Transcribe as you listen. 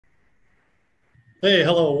Hey,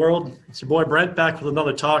 hello world. It's your boy Brent back with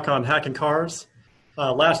another talk on hacking cars.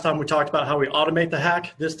 Last time we talked about how we automate the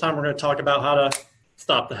hack. This time we're going to talk about how to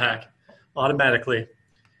stop the hack automatically.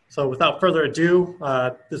 So without further ado,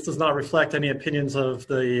 this does not reflect any opinions of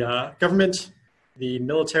the government, the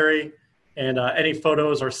military, and any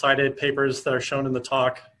photos or cited papers that are shown in the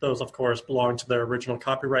talk. Those, of course, belong to their original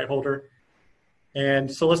copyright holder.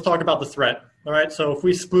 And so let's talk about the threat. All right, so if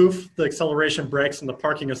we spoof the acceleration brakes and the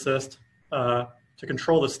parking assist, to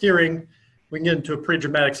control the steering, we can get into a pretty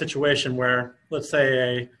dramatic situation where, let's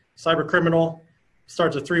say, a cyber criminal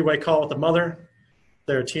starts a three-way call with the mother.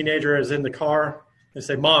 Their teenager is in the car. They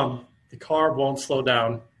say, "Mom, the car won't slow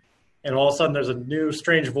down." And all of a sudden, there's a new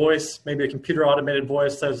strange voice, maybe a computer automated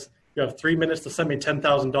voice, says, "You have 3 minutes to send me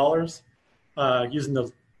 $10,000 using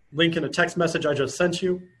the link in a text message I just sent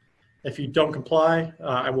you. If you don't comply,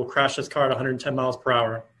 I will crash this car at 110 miles per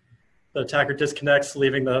hour." The attacker disconnects,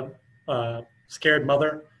 leaving the scared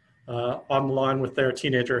mother on the line with their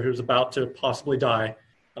teenager who's about to possibly die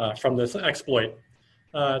from this exploit.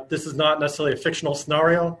 This is not necessarily a fictional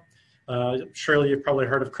scenario. Surely you've probably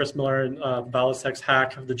heard of Chris Miller and the Balistex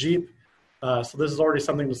hack of the Jeep. So this is already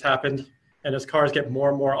something that's happened. And as cars get more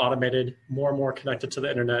and more automated, more and more connected to the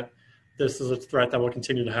internet, this is a threat that will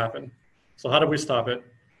continue to happen. So how do we stop it?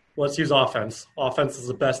 Let's use offense. Offense is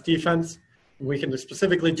the best defense. We can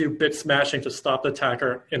specifically do bit smashing to stop the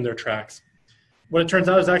attacker in their tracks. What it turns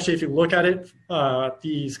out is actually, if you look at it,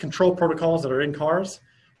 these control protocols that are in cars,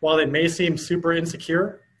 while they may seem super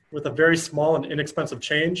insecure, with a very small and inexpensive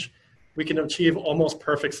change, we can achieve almost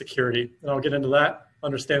perfect security. And I'll get into that.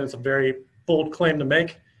 Understand it's a very bold claim to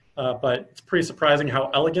make, but it's pretty surprising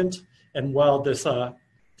how elegant and well this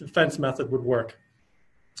defense method would work.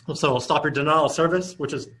 So stop your denial of service,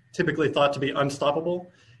 which is typically thought to be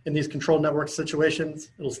unstoppable. In these control network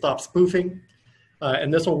situations, it'll stop spoofing.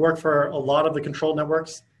 And this will work for a lot of the control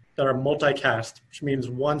networks that are multicast, which means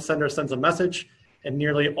one sender sends a message and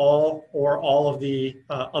nearly all or all of the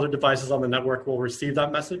other devices on the network will receive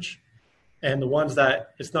that message. And the ones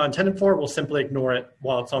that it's not intended for will simply ignore it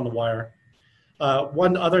while it's on the wire.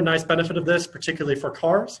 One other nice benefit of this, particularly for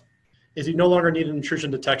cars, is you no longer need an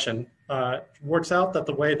intrusion detection. It works out that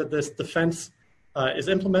the way that this defense is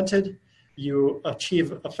implemented, you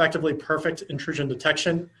achieve effectively perfect intrusion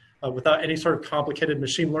detection without any sort of complicated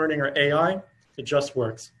machine learning or AI. It just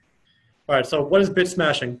works. All right, so what is bit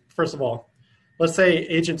smashing? First of all, let's say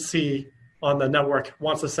Agent C on the network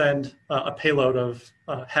wants to send a payload of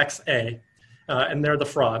hex A, and they're the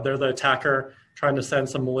fraud. They're the attacker trying to send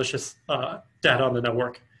some malicious data on the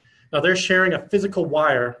network. Now they're sharing a physical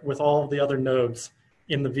wire with all of the other nodes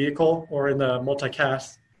in the vehicle or in the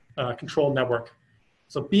multicast control network.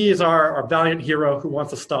 So B is our valiant hero who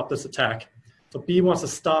wants to stop this attack. So B wants to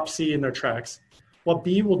stop C in their tracks. What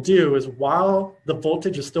B will do is, while the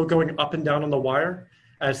voltage is still going up and down on the wire,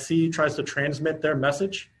 as C tries to transmit their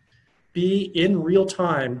message, B in real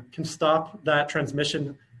time can stop that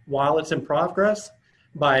transmission while it's in progress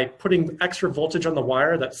by putting extra voltage on the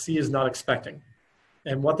wire that C is not expecting.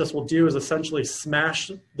 And what this will do is essentially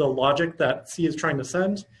smash the logic that C is trying to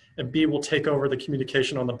send, and B will take over the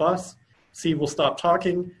communication on the bus. C will stop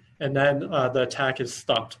talking, and then the attack is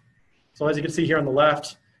stopped. So as you can see here on the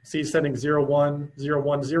left, C is sending 0, 1, 0,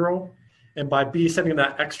 1, 0. And by B sending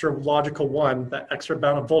that extra logical 1, that extra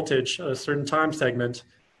amount of voltage at a certain time segment,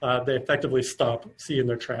 they effectively stop C in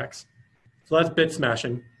their tracks. So that's bit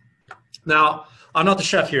smashing. Now, I'm not the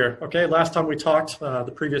chef here, okay? Last time we talked,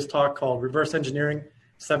 the previous talk called Reverse Engineering,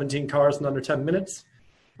 17 Cars in Under 10 Minutes.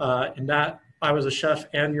 In that, I was a chef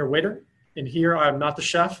and your waiter. In here, I'm not the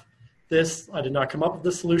chef. I did not come up with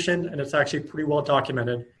this solution, and it's actually pretty well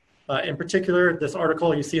documented. In particular, this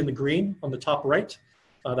article you see in the green on the top right,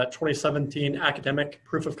 that 2017 academic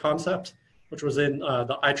proof of concept, which was in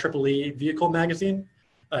the IEEE Vehicle magazine.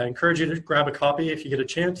 I encourage you to grab a copy if you get a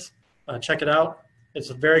chance. Check it out.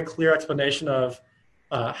 It's a very clear explanation of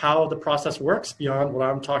how the process works beyond what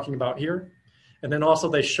I'm talking about here. And then also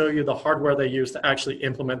they show you the hardware they use to actually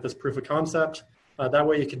implement this proof of concept. That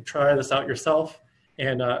way you can try this out yourself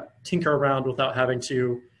and tinker around without having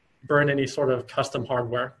to burn any sort of custom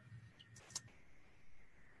hardware.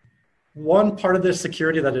 One part of this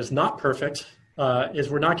security that is not perfect is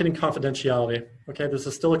we're not getting confidentiality. Okay, this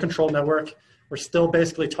is still a control network. We're still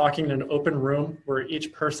basically talking in an open room where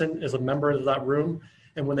each person is a member of that room.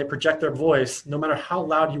 And when they project their voice, no matter how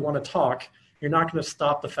loud you want to talk, you're not going to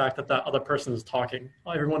stop the fact that that other person is talking.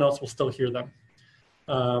 Everyone else will still hear them.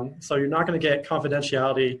 So you're not going to get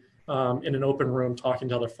confidentiality in an open room talking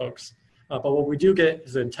to other folks. But what we do get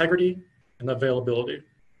is integrity and availability.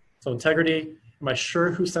 So integrity, am I sure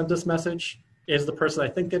who sent this message is the person I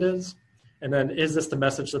think it is? And then, is this the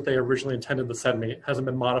message that they originally intended to send me? It hasn't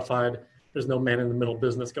been modified. There's no man-in-the-middle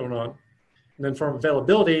business going on. And then for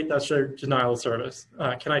availability, that's your denial of service.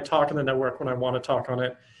 Can I talk on the network when I want to talk on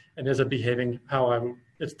it? And is it behaving how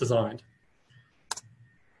it's designed?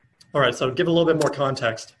 All right, so give a little bit more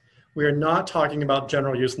context. We are not talking about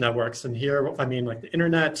general use networks. And here, I mean like the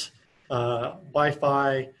internet,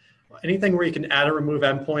 Wi-Fi, anything where you can add or remove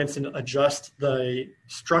endpoints and adjust the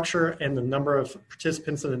structure and the number of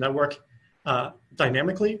participants in the network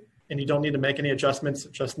dynamically, and you don't need to make any adjustments,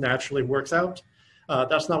 it just naturally works out.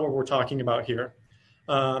 That's not what we're talking about here.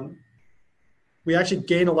 We actually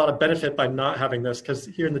gain a lot of benefit by not having this, because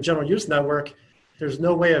here in the general use network, there's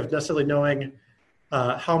no way of necessarily knowing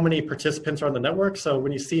how many participants are on the network. So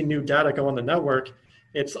when you see new data go on the network,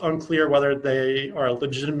 it's unclear whether they are a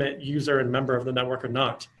legitimate user and member of the network or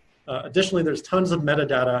not. Additionally, there's tons of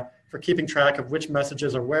metadata for keeping track of which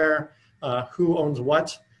messages are where, who owns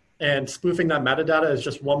what, and spoofing that metadata is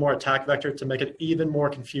just one more attack vector to make it even more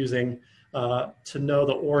confusing to know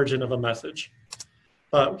the origin of a message.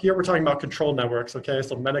 But here we're talking about control networks, okay?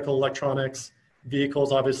 So medical electronics,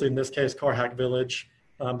 vehicles, obviously in this case, car hack village,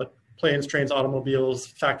 but planes, trains, automobiles,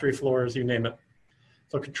 factory floors, you name it.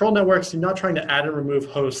 So control networks, you're not trying to add and remove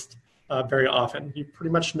hosts very often. You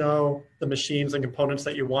pretty much know the machines and components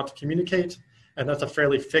that you want to communicate, and that's a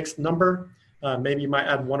fairly fixed number. Maybe you might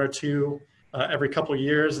add one or two every couple of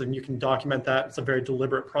years, and you can document that. It's a very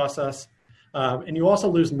deliberate process. And you also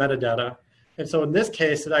lose metadata. And so in this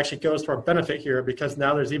case, it actually goes to our benefit here, because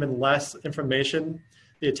now there's even less information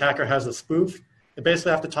the attacker has to spoof. They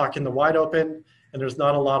basically have to talk in the wide open, and there's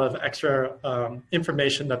not a lot of extra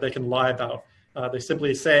information that they can lie about. They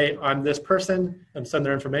simply say, I'm this person, and send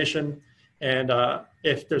their information. And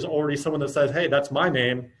if there's already someone that says, hey, that's my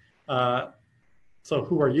name, so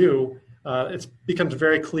who are you? It becomes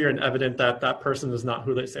very clear and evident that that person is not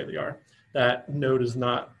who they say they are. That node is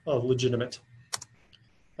not legitimate.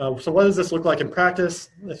 So what does this look like in practice?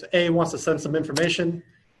 If A wants to send some information,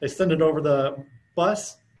 they send it over the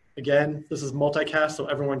bus. Again, this is multicast, so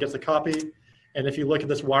everyone gets a copy. And if you look at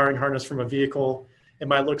this wiring harness from a vehicle, it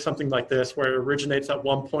might look something like this, where it originates at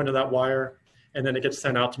one point of that wire, and then it gets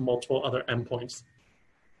sent out to multiple other endpoints.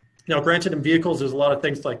 Now, granted, in vehicles, there's a lot of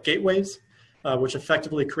things like gateways, which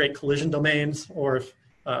effectively create collision domains, or if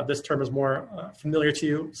this term is more familiar to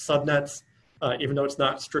you, subnets, even though it's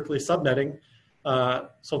not strictly subnetting.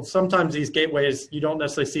 So sometimes these gateways, you don't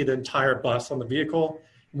necessarily see the entire bus on the vehicle.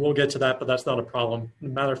 And we'll get to that, but that's not a problem. As a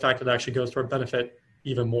matter of fact, it actually goes to our benefit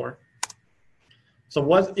even more. So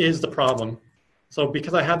what is the problem? So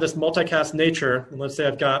because I have this multicast nature, and let's say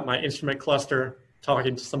I've got my instrument cluster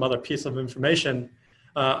talking to some other piece of information,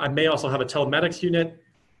 I may also have a telematics unit.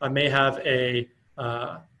 I may have a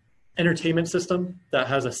entertainment system that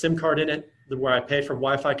has a SIM card in it, where I pay for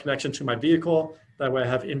Wi-Fi connection to my vehicle. That way I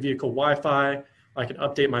have in-vehicle Wi-Fi. I can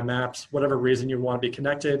update my maps, whatever reason you want to be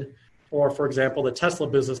connected. Or for example, the Tesla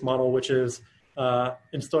business model, which is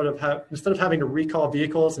instead of having to recall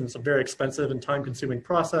vehicles, and it's a very expensive and time-consuming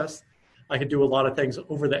process, I can do a lot of things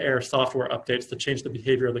over-the-air software updates to change the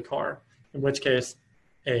behavior of the car, in which case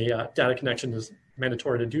a data connection is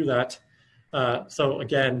mandatory to do that. So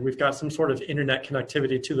again, we've got some sort of internet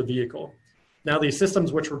connectivity to the vehicle. Now these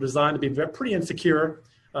systems, which were designed to be pretty insecure,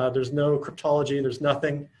 there's no cryptology, there's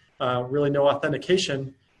nothing, really no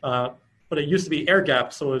authentication, but it used to be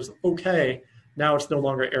air-gapped, so it was okay. Now it's no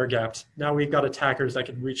longer air-gapped. Now we've got attackers that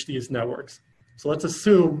can reach these networks. So let's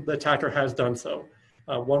assume the attacker has done so.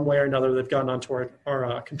 One way or another, they've gotten onto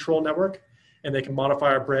our control network, and they can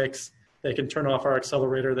modify our brakes, they can turn off our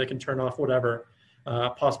accelerator, they can turn off whatever,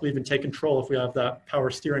 possibly even take control if we have that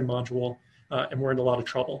power steering module, and we're in a lot of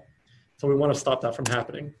trouble. So we want to stop that from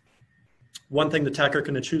happening. One thing the attacker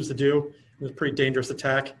can choose to do, and it's a pretty dangerous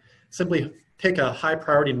attack, simply pick a high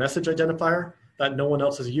priority message identifier that no one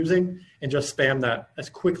else is using and just spam that as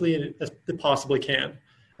quickly as it possibly can.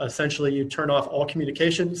 Essentially, you turn off all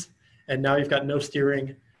communications, and now you've got no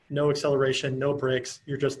steering, no acceleration, no brakes,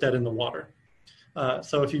 you're just dead in the water.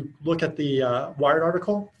 So if you look at the Wired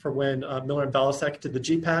article for when Miller and Balasek did the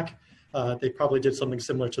GPAC, they probably did something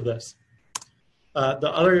similar to this.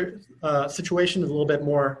 The other situation is a little bit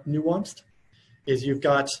more nuanced, is you've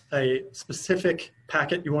got a specific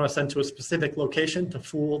packet you want to send to a specific location to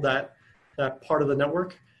fool that part of the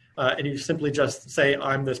network, and you simply just say,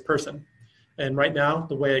 I'm this person. And right now,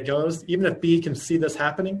 the way it goes, even if B can see this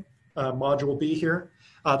happening, module B here,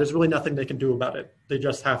 there's really nothing they can do about it. They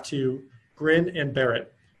just have to grin and bear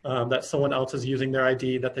it, that someone else is using their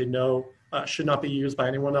ID that they know should not be used by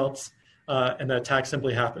anyone else, and the attack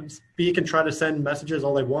simply happens. B can try to send messages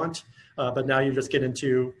all they want, but now you just get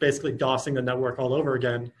into basically DOSing the network all over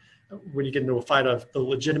again when you get into a fight of the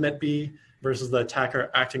legitimate B versus the attacker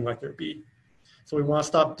acting like they're B. So we want to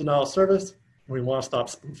stop denial of service, and we want to stop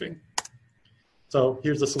spoofing. So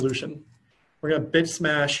here's the solution. We're going to bit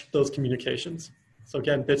smash those communications. So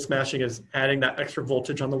again, bit smashing is adding that extra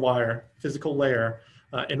voltage on the wire, physical layer,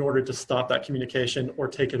 in order to stop that communication or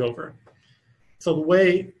take it over. So the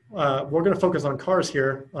way we're going to focus on cars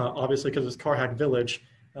here, obviously because it's Car Hack Village,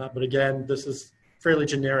 but again, this is fairly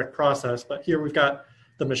generic process, but here we've got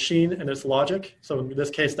the machine and its logic. So in this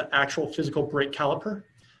case, the actual physical brake caliper.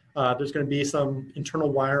 There's going to be some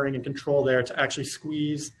internal wiring and control there to actually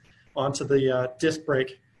squeeze onto the disc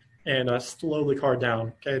brake and slow the car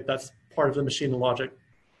down. Okay, that's part of the machine and logic.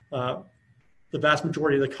 The vast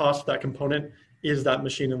majority of the cost of that component is that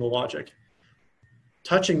machine and the logic.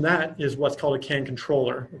 Touching that is what's called a CAN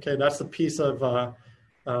controller. Okay, that's the piece of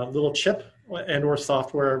little chip and or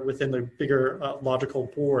software within the bigger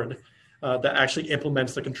logical board that actually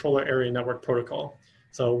implements the controller area network protocol.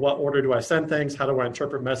 So what order do I send things? How do I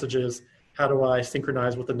interpret messages? How do I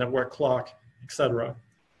synchronize with the network clock, etc.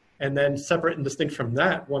 And then separate and distinct from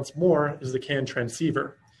that, once more, is the CAN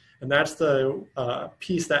transceiver. And that's the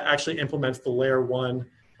piece that actually implements the layer one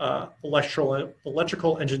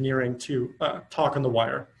electrical engineering to talk on the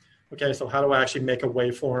wire. Okay, so how do I actually make a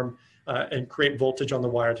waveform and create voltage on the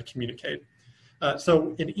wire to communicate?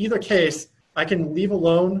 So in either case, I can leave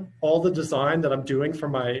alone all the design that I'm doing for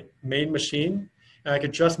my main machine, and I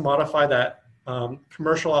could just modify that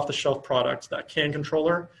commercial off-the-shelf product, that CAN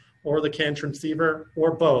controller or the CAN transceiver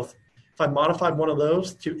or both. If I modified one of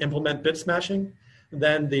those to implement bit smashing,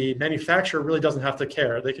 then the manufacturer really doesn't have to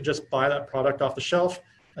care. They could just buy that product off the shelf,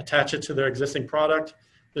 attach it to their existing product.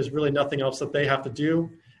 There's really nothing else that they have to do,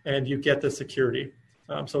 and you get the security.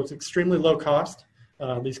 So it's extremely low cost.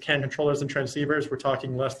 These CAN controllers and transceivers, we're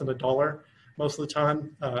talking less than $1 most of the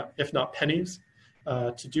time, if not pennies,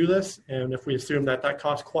 to do this. And if we assume that that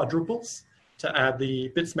cost quadruples to add the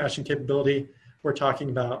bit smashing capability, we're talking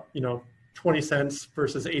about 20 cents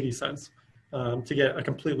versus 80 cents to get a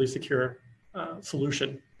completely secure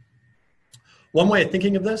solution. One way of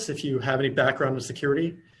thinking of this, if you have any background in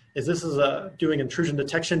security, is this is doing intrusion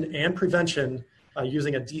detection and prevention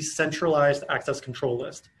using a decentralized access control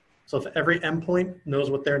list. So if every endpoint knows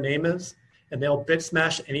what their name is, and they'll bit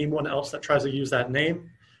smash anyone else that tries to use that name,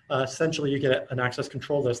 essentially you get an access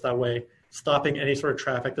control list. That way, stopping any sort of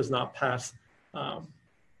traffic does not pass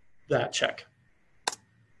that check.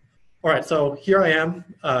 All right, so here I am,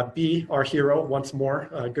 B, our hero, once more,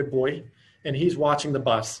 good boy, and he's watching the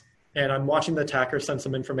bus. And I'm watching the attacker send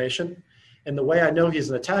some information. And the way I know he's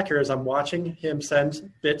an attacker is I'm watching him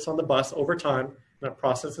send bits on the bus over time, and I'm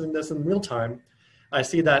processing this in real time. I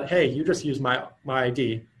see that, hey, you just used my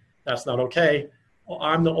ID. That's not okay. Well,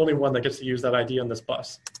 I'm the only one that gets to use that ID on this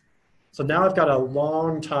bus. So now I've got a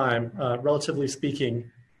long time, relatively speaking,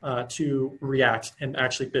 to react and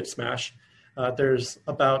actually bit smash. There's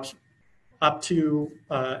about up to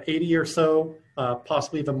 80 or so,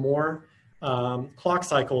 possibly even more, clock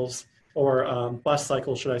cycles or bus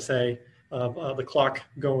cycles, should I say, of the clock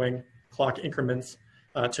increments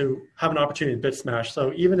to have an opportunity to bit smash.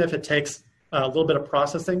 So even if it takes a little bit of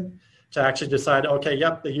processing to actually decide, okay,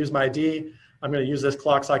 yep, they use my ID, I'm going to use this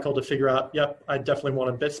clock cycle to figure out, yep, I definitely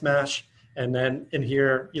want to bit smash. And then in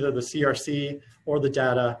here, either the CRC or the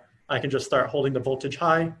data, I can just start holding the voltage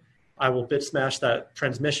high. I will bit smash that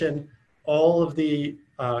transmission. All of the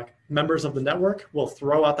members of the network will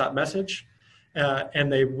throw out that message,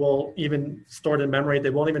 and they will even store it in memory. They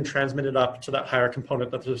won't even transmit it up to that higher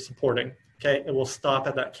component that they're supporting. Okay, it will stop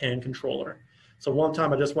at that CAN controller. So one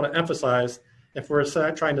time I just want to emphasize, if we're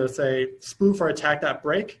trying to say spoof or attack that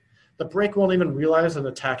brake, the brake won't even realize an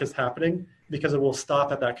attack is happening because it will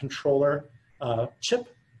stop at that controller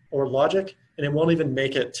chip or logic, and it won't even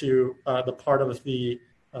make it to the part of the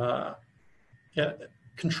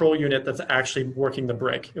control unit that's actually working the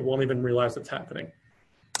brake. It won't even realize it's happening.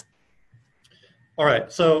 All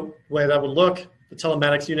right, so the way that would look, the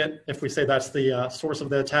telematics unit, if we say that's the source of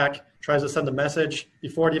the attack, tries to send a message.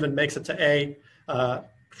 Before it even makes it to A,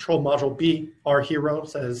 control module B, our hero,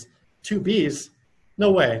 says 2 Bs.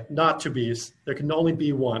 No way, not 2 Bs. There can only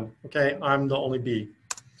be one, okay? I'm the only B.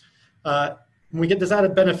 We get this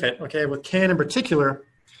added benefit, okay, with CAN in particular.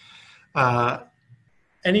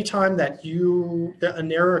 Anytime that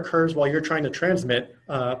an error occurs while you're trying to transmit,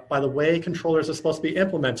 by the way controllers are supposed to be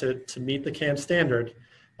implemented to meet the CAN standard,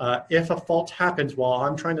 if a fault happens while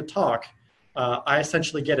I'm trying to talk, I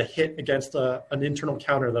essentially get a hit against an internal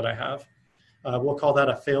counter that I have. We'll call that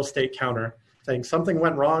a fail state counter, saying something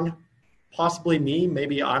went wrong, possibly me,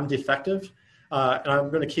 maybe I'm defective, and I'm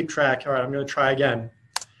going to keep track. All right, I'm going to try again.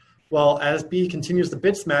 Well, as B continues to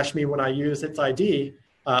bit smash me when I use its ID,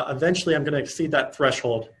 eventually I'm going to exceed that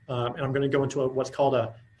threshold, and I'm going to go into what's called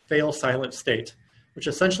a fail silent state, which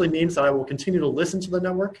essentially means that I will continue to listen to the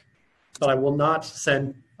network, but I will not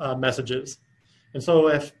send messages. And so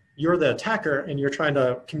if you're the attacker and you're trying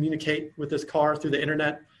to communicate with this car through the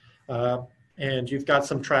internet, and you've got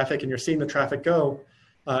some traffic and you're seeing the traffic go,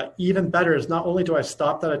 even better is not only do I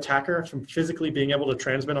stop that attacker from physically being able to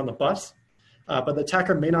transmit on the bus, but the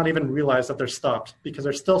attacker may not even realize that they're stopped because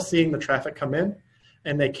they're still seeing the traffic come in,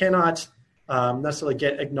 and they cannot necessarily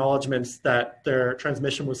get acknowledgements that their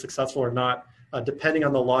transmission was successful or not, depending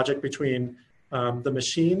on the logic between the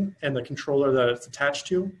machine and the controller that it's attached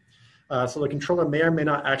to. So the controller may or may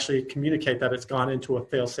not actually communicate that it's gone into a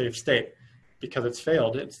fail-safe state because it's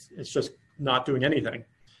failed. It's just not doing anything.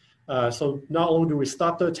 So not only do we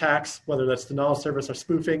stop the attacks, whether that's denial of service or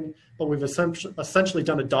spoofing, but we've essentially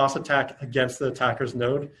done a DOS attack against the attacker's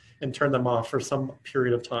node and turned them off for some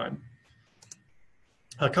period of time.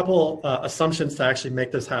 A couple assumptions to actually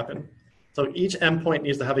make this happen. So each endpoint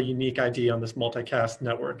needs to have a unique ID on this multicast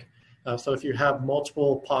network. So if you have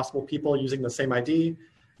multiple possible people using the same ID,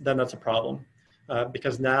 then that's a problem.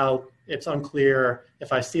 Because now it's unclear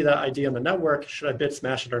if I see that ID on the network, should I bit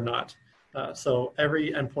smash it or not? So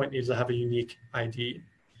every endpoint needs to have a unique ID.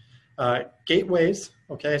 Gateways,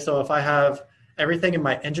 okay, so if I have everything in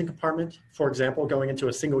my engine compartment, for example, going into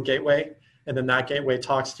a single gateway, and then that gateway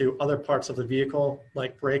talks to other parts of the vehicle,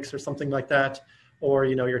 like brakes or something like that, or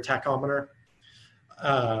your tachometer,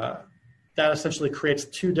 that essentially creates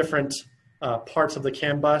two different parts of the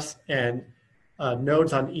CAN bus, and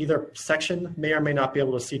nodes on either section may or may not be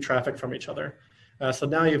able to see traffic from each other. So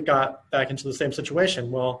now you've got back into the same situation.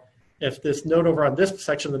 Well, if this node over on this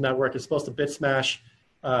section of the network is supposed to bit smash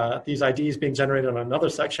these IDs being generated on another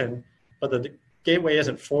section, but the gateway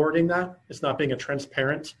isn't forwarding that, it's not being a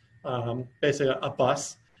transparent, basically a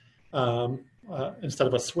bus instead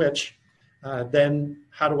of a switch, then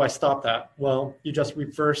how do I stop that? Well, you just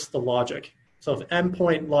reverse the logic. So if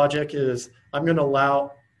endpoint logic is, I'm going to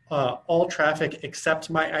allow all traffic except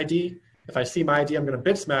my ID. If I see my ID, I'm going to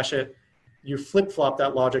bit smash it. You flip-flop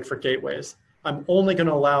that logic for gateways. I'm only going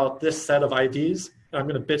to allow this set of IDs, and I'm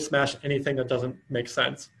going to bit smash anything that doesn't make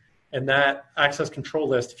sense. And that access control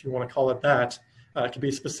list, if you want to call it that, can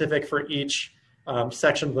be specific for each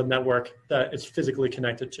section of the network that it's physically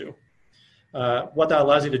connected to. What that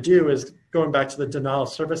allows you to do is, going back to the denial of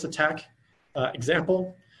service attack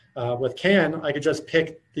example, with CAN, I could just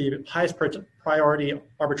pick the highest priority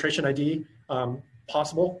arbitration ID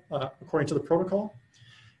possible according to the protocol.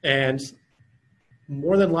 And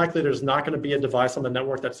more than likely, there's not going to be a device on the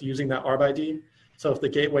network that's using that ARB ID. So if the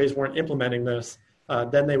gateways weren't implementing this,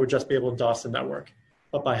 then they would just be able to DOS the network.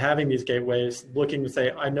 But by having these gateways, looking to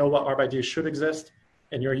say, I know what ARB IDs should exist,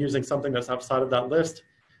 and you're using something that's outside of that list,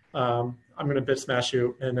 I'm going to bit smash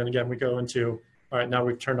you. And then again, we go into, all right, now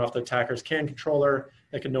we've turned off the attacker's CAN controller.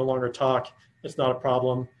 They can no longer talk. It's not a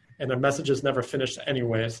problem. And their message is never finished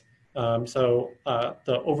anyways. So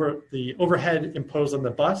the overhead imposed on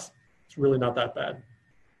the bus, it's really not that bad.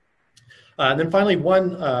 And then finally,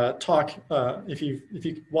 one talk, if you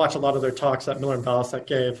watch a lot of their talks that Miller and Balasek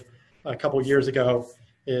gave a couple of years ago,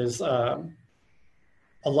 is a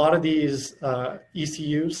lot of these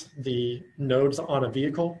ECUs, the nodes on a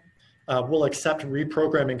vehicle, will accept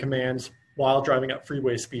reprogramming commands while driving at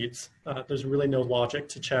freeway speeds. There's really no logic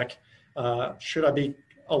to check, should I be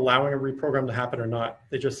allowing a reprogram to happen or not?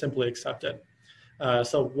 They just simply accept it.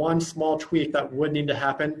 So one small tweak that would need to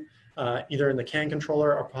happen, either in the CAN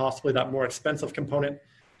controller or possibly that more expensive component,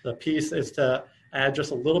 the piece is to add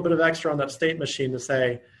just a little bit of extra on that state machine to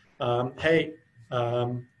say, hey,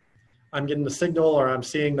 I'm getting the signal, or I'm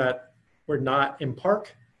seeing that we're not in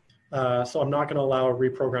park, so I'm not going to allow a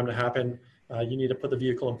reprogram to happen. You need to put the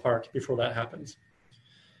vehicle in park before that happens.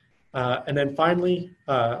 And then finally,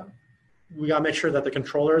 we got to make sure that the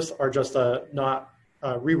controllers are just not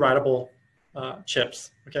rewritable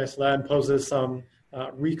chips. Okay, so that imposes some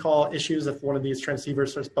recall issues. If one of these transceivers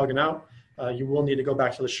starts bugging out, you will need to go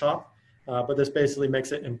back to the shop. But this basically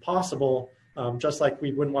makes it impossible, just like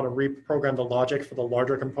we wouldn't want to reprogram the logic for the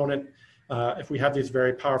larger component. If we have these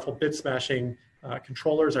very powerful bit smashing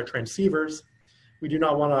controllers or transceivers, we do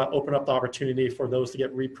not want to open up the opportunity for those to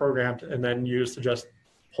get reprogrammed and then used to just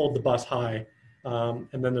hold the bus high. And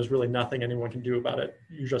then there's really nothing anyone can do about it.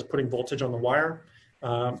 You're just putting voltage on the wire,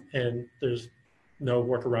 and there's no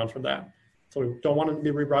workaround for that. So we don't want them to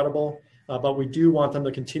be rewritable, but we do want them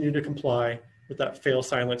to continue to comply with that fail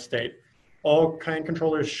silent state. all CAN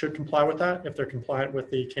controllers should comply with that if they're compliant with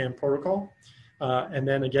the CAN protocol. And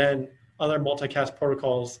then again, other multicast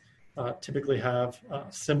protocols typically have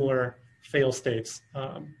similar fail states,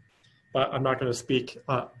 but I'm not going to speak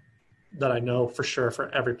that I know for sure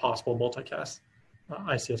for every possible multicast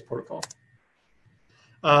ICS protocol.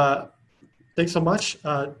 Thanks so much.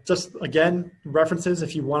 Just again, references,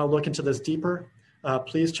 if you want to look into this deeper,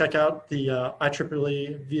 please check out the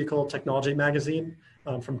IEEE Vehicle Technology Magazine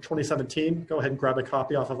from 2017. Go ahead and grab a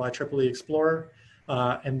copy off of IEEE Explorer.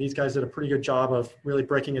 And these guys did a pretty good job of really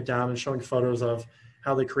breaking it down and showing photos of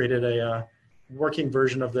how they created a working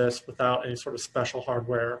version of this without any sort of special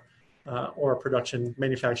hardware or production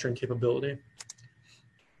manufacturing capability.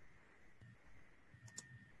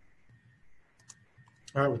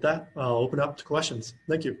 All right, with that, I'll open up to questions.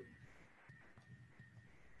 Thank you.